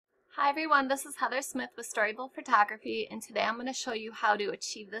Hi everyone, this is Heather Smith with Storyville Photography, and today I'm going to show you how to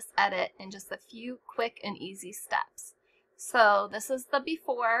achieve this edit in just a few quick and easy steps. So this is the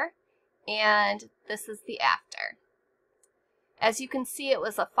before and this is the after. As you can see, it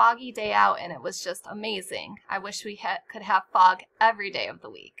was a foggy day out and it was just amazing. I wish we could have fog every day of the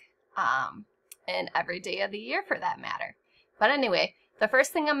week, and every day of the year for that matter. But anyway, the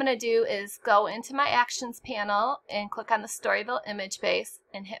first thing I'm going to do is go into my Actions panel and click on the Storyville Image Base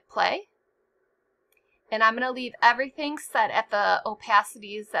and hit play. And I'm going to leave everything set at the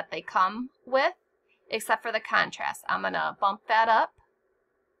opacities that they come with, except for the contrast. I'm going to bump that up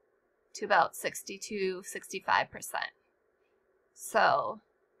to about 60–65%. So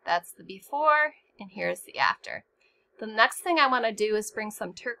that's the before, and here's the after. The next thing I want to do is bring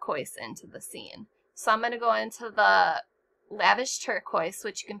some turquoise into the scene. So I'm going to go into the Lavish Turquoise,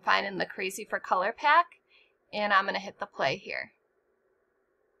 which you can find in the Crazy for Color pack, and I'm going to hit the play here.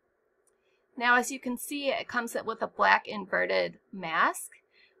 Now as you can see, it comes with a black inverted mask.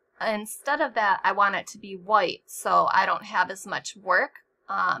 Instead of that, I want it to be white so I don't have as much work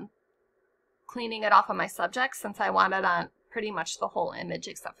cleaning it off of my subject, since I want it on pretty much the whole image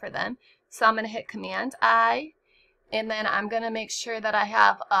except for them. So I'm going to hit Command I, and then I'm going to make sure that I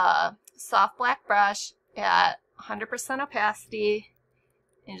have a soft black brush at 100% opacity,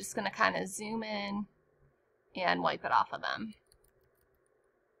 and just going to kind of zoom in and wipe it off of them.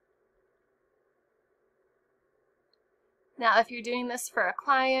 Now if you're doing this for a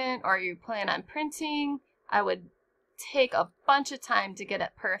client or you plan on printing, I would take a bunch of time to get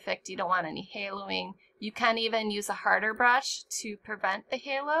it perfect. You don't want any haloing. You can even use a harder brush to prevent the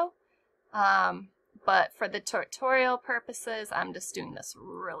halo, but for the tutorial purposes, I'm just doing this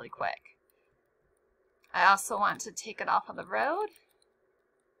really quick. I also want to take it off of the road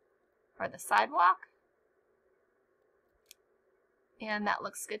or the sidewalk, and that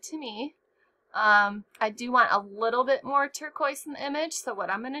looks good to me. I do want a little bit more turquoise in the image, so what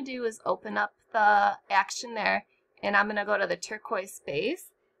I'm going to do is open up the action there, and I'm going to go to the turquoise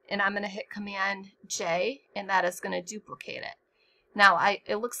base, and I'm going to hit Command J, and that is going to duplicate it. Now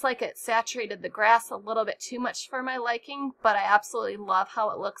it looks like it saturated the grass a little bit too much for my liking, but I absolutely love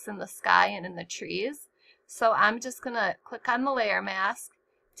how it looks in the sky and in the trees. So I'm just going to click on the layer mask,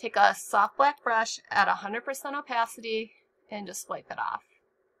 take a soft black brush at 100% opacity, and just wipe it off.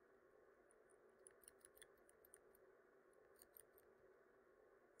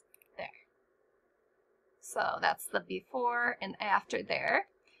 There. So that's the before and after there.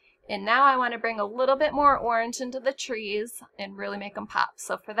 And now I want to bring a little bit more orange into the trees and really make them pop.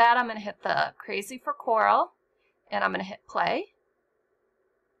 So for that, I'm going to hit the Crazy for Coral, and I'm going to hit play.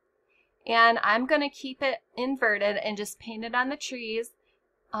 And I'm going to keep it inverted and just paint it on the trees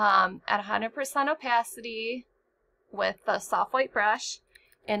at 100% opacity with a soft white brush.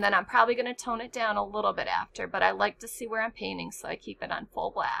 And then I'm probably going to tone it down a little bit after, but I like to see where I'm painting, so I keep it on full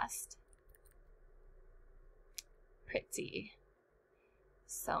blast. Pretty.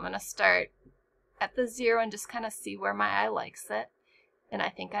 So I'm going to start at the 0 and just kind of see where my eye likes it. And I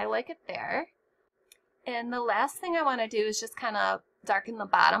think I like it there. And the last thing I want to do is just kind of darken the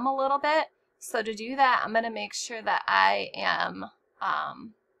bottom a little bit. So to do that, I'm going to make sure that I am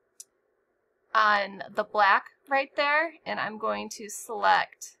on the black right there, and I'm going to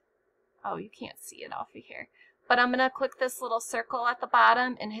select, oh, you can't see it off of here, but I'm going to click this little circle at the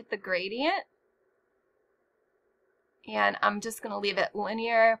bottom and hit the gradient, and I'm just going to leave it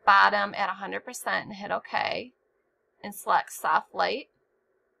linear bottom at 100% and hit OK, and select soft light,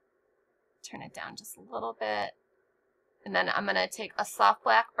 turn it down just a little bit. And then I'm going to take a soft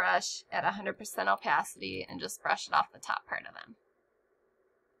black brush at 100% opacity and just brush it off the top part of them.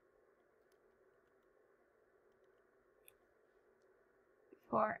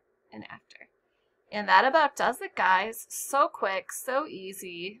 Before and after. And that about does it, guys. So quick, so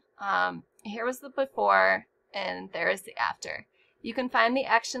easy. Here was the before, and there is the after. You can find the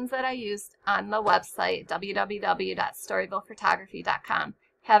actions that I used on the website, www.storyvillephotography.com.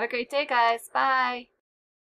 Have a great day, guys. Bye.